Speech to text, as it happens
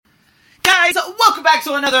Welcome back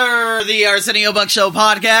to another The Arsenio Buck Show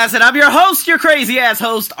podcast, and I'm your host, your crazy-ass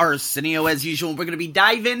host, Arsenio, as usual. We're going to be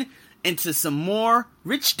diving into some more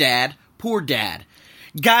Rich Dad, Poor Dad.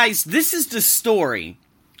 Guys, this is the story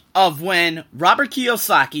of when Robert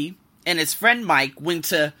Kiyosaki and his friend Mike went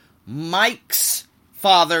to Mike's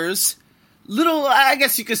father's little, I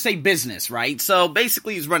guess you could say, business, right? So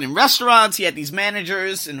basically he's running restaurants, he had these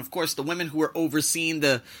managers, and of course the women who were overseeing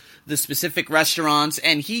the specific restaurants,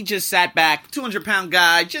 and he just sat back, 200-pound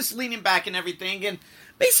guy, just leaning back and everything, and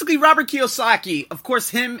basically Robert Kiyosaki, of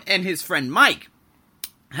course him and his friend Mike,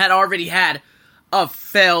 had already had a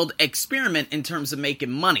failed experiment in terms of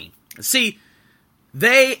making money. See,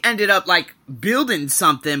 they ended up, building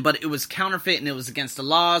something, but it was counterfeit and it was against the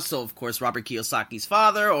law, so of course Robert Kiyosaki's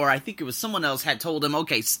father, or I think it was someone else, had told him,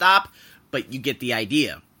 okay, stop, but you get the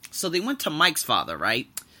idea. So they went to Mike's father, right?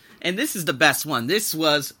 And this is the best one. This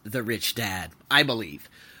was the rich dad, I believe.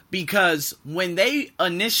 Because when they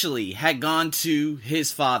initially had gone to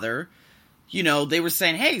his father, they were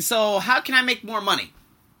saying, hey, so how can I make more money?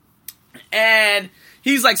 And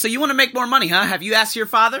he's like, so you want to make more money, huh? Have you asked your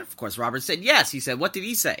father? Of course, Robert said yes. He said, what did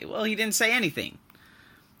he say? Well, he didn't say anything.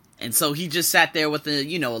 And so he just sat there with a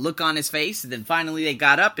look on his face. And then finally they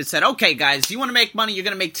got up and said, okay, guys, you want to make money? You're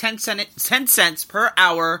going to make 10 cents per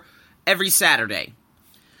hour every Saturday.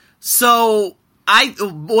 So,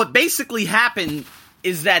 what basically happened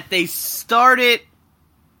is that they started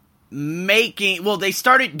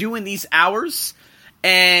doing these hours,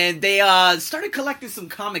 and they started collecting some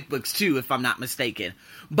comic books too, if I'm not mistaken.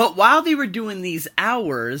 But while they were doing these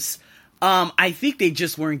hours, I think they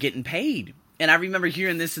just weren't getting paid. And I remember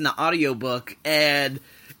hearing this in the audiobook, and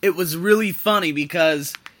it was really funny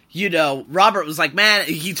because, Robert was like, man,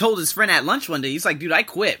 he told his friend at lunch one day, he's like, dude, I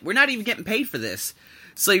quit. We're not even getting paid for this.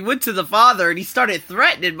 So he went to the father and he started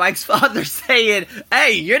threatening Mike's father, saying,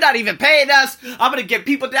 hey, you're not even paying us. I'm going to get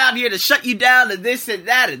people down here to shut you down and this and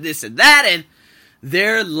that and this and that. And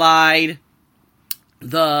there lied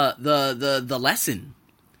the lesson.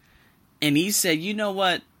 And he said, you know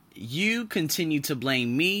what? You continue to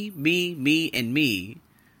blame me, and me.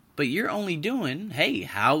 But you're only doing, hey,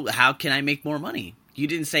 how can I make more money? You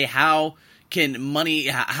didn't say how can not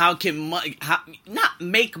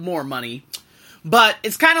make more money. But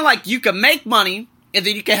it's kind of like you can make money, and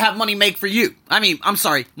then you can have money make for you. Money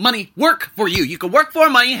work for you. You can work for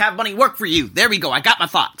money, have money work for you. There we go. I got my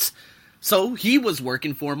thoughts. So he was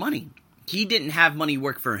working for money. He didn't have money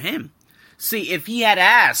work for him. See, if he had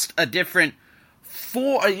asked a different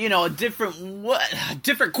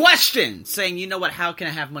question, saying, you know what, how can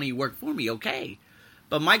I have money work for me? Okay.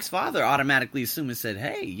 But Mike's father automatically assumed and said,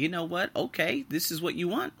 hey, you know what? Okay, this is what you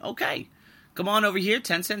want. Okay. Come on over here,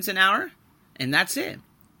 10 cents an hour. And that's it.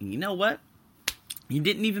 And you know what? You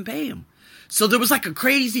didn't even pay him. So there was a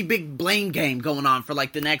crazy big blame game going on for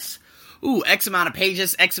the next, X amount of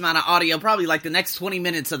pages, X amount of audio, probably the next 20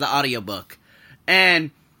 minutes of the audiobook.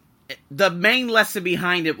 And the main lesson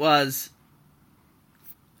behind it was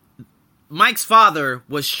Mike's father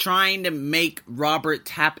was trying to make Robert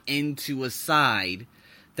tap into a side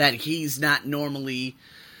that he's not normally,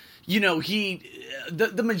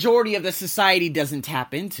 the majority of the society doesn't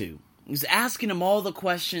tap into. He's asking him all the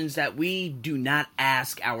questions that we do not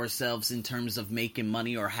ask ourselves in terms of making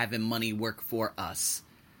money or having money work for us.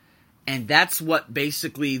 And that's what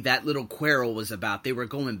basically that little quarrel was about. They were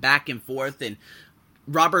going back and forth, and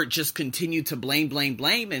Robert just continued to blame,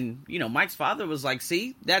 and Mike's father was like,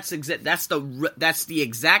 "See, that's the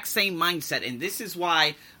exact same mindset, and this is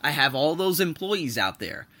why I have all those employees out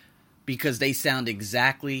there, because they sound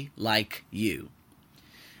exactly like you."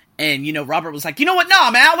 And, Robert was like, you know what?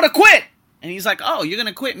 No, man, I would have quit. And he's like, oh, you're going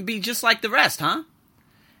to quit and be just like the rest, huh?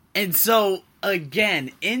 And so,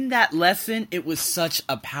 again, in that lesson, it was such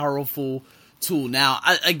a powerful tool. Now,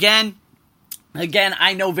 again,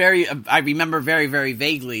 I remember very, very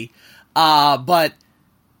vaguely, but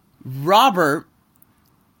Robert,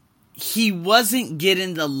 he wasn't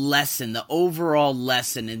getting the lesson, the overall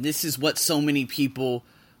lesson, and this is what so many people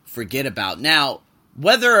forget about. Now,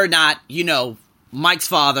 whether or not, Mike's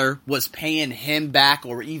father was paying him back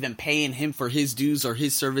or even paying him for his dues or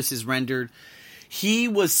his services rendered, he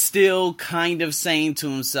was still kind of saying to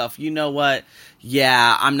himself, you know what,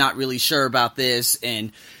 yeah, I'm not really sure about this,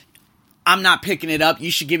 and I'm not picking it up.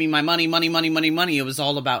 You should give me my money. It was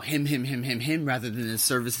all about him, rather than the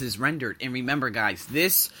services rendered. And remember, guys,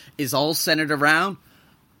 this is all centered around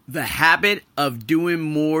the habit of doing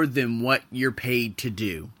more than what you're paid to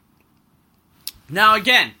do. Now,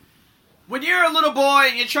 again, when you're a little boy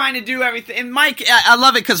and you're trying to do everything, and Mike, I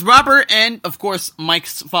love it because Robert and, of course,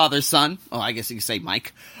 Mike's father's son, I guess you could say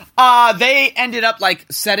Mike, they ended up, like,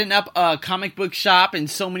 setting up a comic book shop and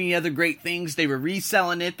so many other great things. They were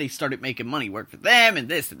reselling it. They started making money work for them and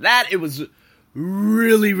this and that. It was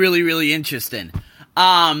really, really, really interesting.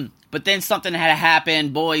 But then something had to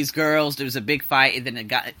happen, boys, girls, there was a big fight, and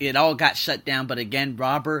then it all got shut down. But again,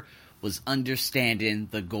 Robert was understanding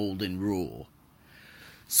the golden rule.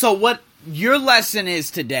 So what your lesson is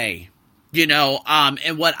today,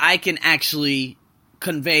 and what I can actually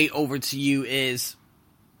convey over to you is,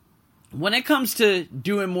 when it comes to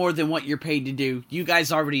doing more than what you're paid to do, you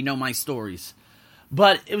guys already know my stories.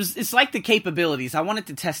 But it's like the capabilities. I wanted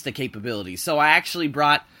to test the capabilities. So I actually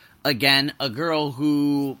brought, again, a girl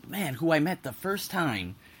who I met the first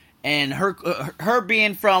time. And her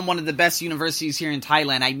being from one of the best universities here in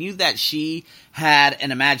Thailand, I knew that she had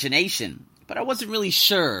an imagination. But I wasn't really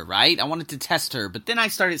sure, right? I wanted to test her. But then I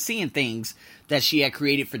started seeing things that she had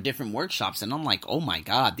created for different workshops. And I'm like, oh my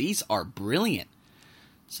God, these are brilliant.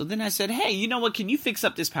 So then I said, hey, you know what? Can you fix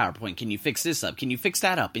up this PowerPoint? Can you fix this up? Can you fix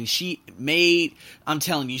that up? And I'm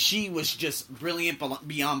telling you, she was just brilliant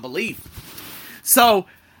beyond belief. So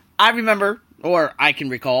I remember, or I can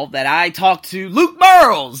recall, that I talked to Luke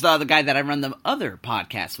Burrows, the guy that I run the other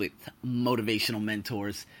podcast with, Motivational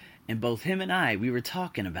Mentors. And both him and we were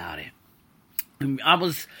talking about it.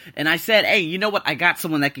 And I said, hey, you know what? I got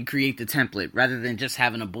someone that can create the template rather than just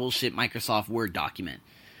having a bullshit Microsoft Word document.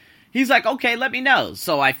 He's like, okay, let me know.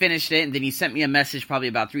 So I finished it, and then he sent me a message probably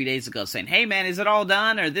about 3 days ago saying, hey, man, is it all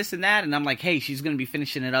done, or this and that? And I'm like, hey, she's going to be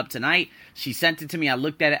finishing it up tonight. She sent it to me. I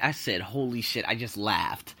looked at it. I said, holy shit. I just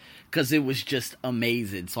laughed because it was just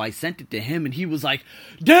amazing. So I sent it to him, and he was like,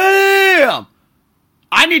 damn,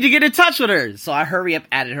 I need to get in touch with her. So I hurry up,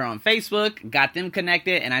 added her on Facebook, got them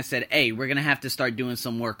connected, and I said, hey, we're going to have to start doing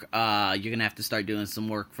some work. You're going to have to start doing some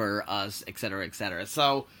work for us, et cetera, et cetera.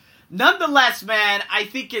 So nonetheless, man, I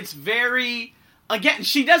think it's very, again,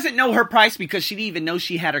 she doesn't know her price because she didn't even know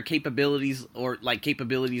she had her capabilities or like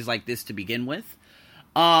capabilities like this to begin with.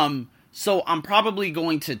 So I'm probably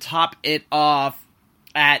going to top it off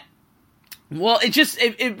at, well,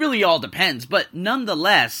 it really all depends. But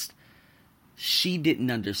nonetheless, she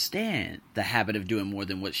didn't understand the habit of doing more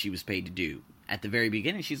than what she was paid to do. At the very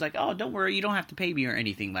beginning, she's like, oh, don't worry, you don't have to pay me or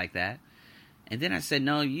anything like that. And then I said,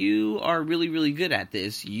 no, you are really, really good at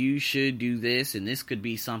this. You should do this, and this could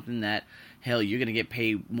be something that, hell, you're going to get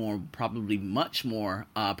paid more, probably much more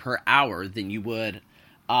per hour than you would,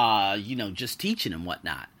 just teaching and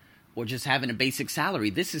whatnot, or just having a basic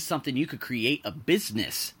salary. This is something you could create a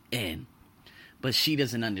business in. But she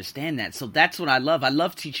doesn't understand that. So that's what I love. I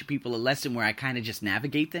love teaching people a lesson where I kind of just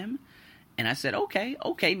navigate them. And I said, okay.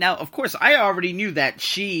 Now, of course, I already knew that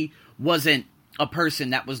she wasn't a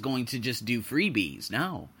person that was going to just do freebies.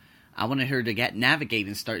 No, I wanted her to navigate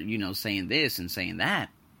and start, saying this and saying that.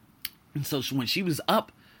 And so when she was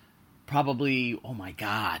up, probably, oh my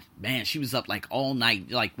God, man, she was up like all night,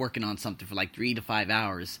 like working on something for like 3 to 5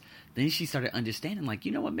 hours. Then she started understanding, like,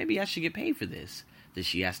 you know what, maybe I should get paid for this. Then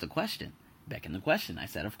she asked a question. Back in the question, I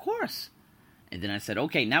said, of course. And then I said,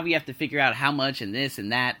 okay, now we have to figure out how much and this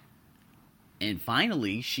and that. And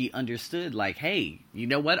finally, she understood, like, hey, you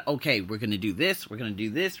know what? Okay, we're going to do this. We're going to do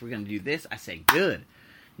this. We're going to do this. I said, good.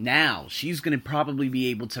 Now, she's going to probably be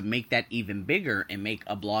able to make that even bigger and make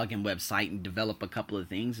a blog and website and develop a couple of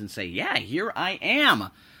things and say, yeah, here I am.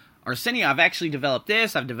 Arsenio, I've actually developed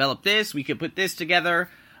this. I've developed this. We could put this together.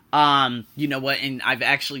 You know what? And I've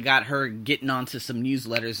actually got her getting onto some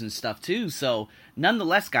newsletters and stuff, too. So,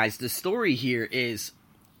 nonetheless, guys, the story here is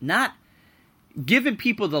not giving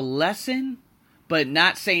people the lesson, but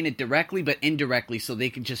not saying it directly, but indirectly, so they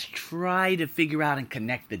can just try to figure out and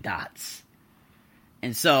connect the dots.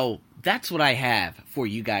 And so, that's what I have for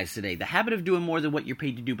you guys today. The habit of doing more than what you're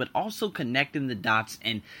paid to do, but also connecting the dots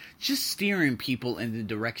and just steering people in the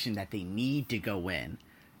direction that they need to go in.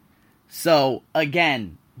 So,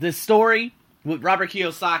 again, the story with Robert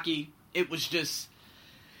Kiyosaki, it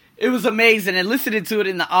was amazing. And listening to it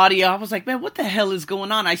in the audio, I was like, man, what the hell is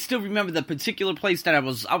going on? I still remember the particular place that I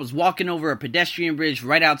was walking over a pedestrian bridge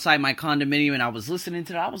right outside my condominium, and I was listening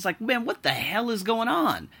to it. I was like, man, what the hell is going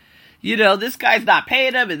on? This guy's not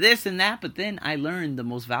paying him and this and that. But then I learned the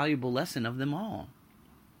most valuable lesson of them all.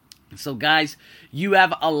 So, guys, you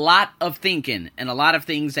have a lot of thinking and a lot of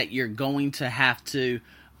things that you're going to have to,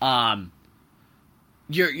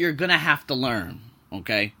 you're going to have to learn,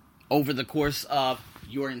 okay, over the course of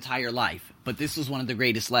your entire life. But this was one of the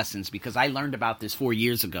greatest lessons because I learned about this 4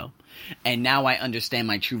 years ago, and now I understand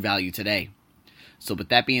my true value today. So with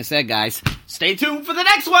that being said, guys, stay tuned for the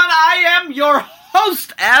next one. I am your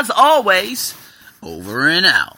host, as always, over and out.